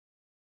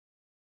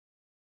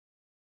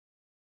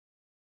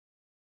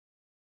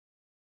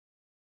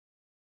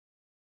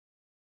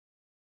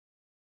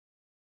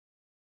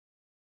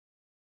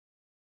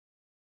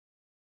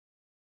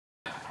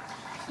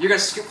You're going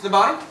to scoop from the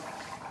bottom.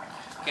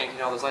 Can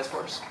you all those lights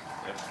for us?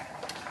 Yep.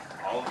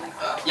 All of them?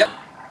 Yep.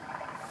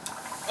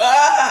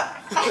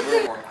 Ah!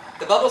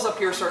 The bubbles up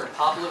here are starting to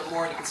pop a little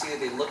more, and you can see that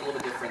they look a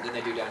little bit different than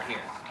they do down here.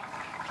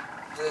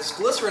 There's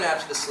glycerine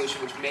adds to the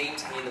solution, which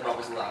maintain the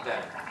bubbles a lot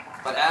better.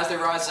 But as they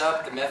rise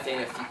up, the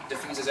methane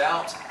diffuses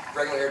out,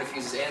 regular air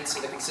diffuses in, so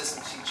the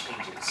consistency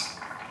changes.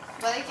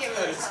 Let it get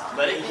really tall.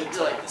 Let it get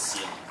to like the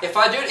ceiling. If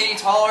I do it any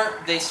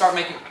taller, they start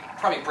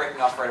probably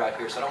breaking off right about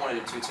here, so I don't want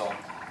to do too tall.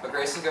 But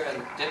Grayson, go ahead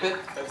and dip it,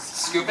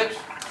 scoop it,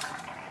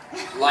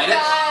 light it.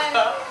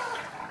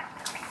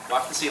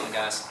 Watch the ceiling,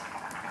 guys.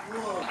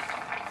 Whoa!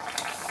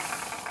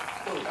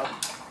 Hey.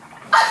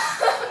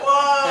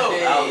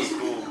 That was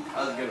cool.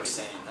 That was good for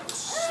saying. That was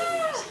so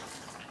easy.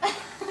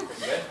 You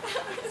good?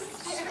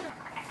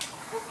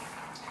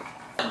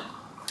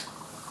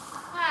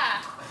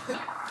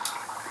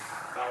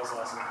 That was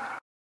awesome.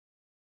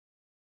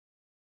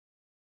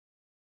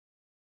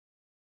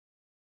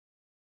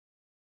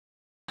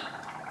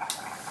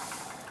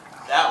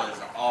 That was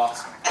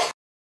awesome.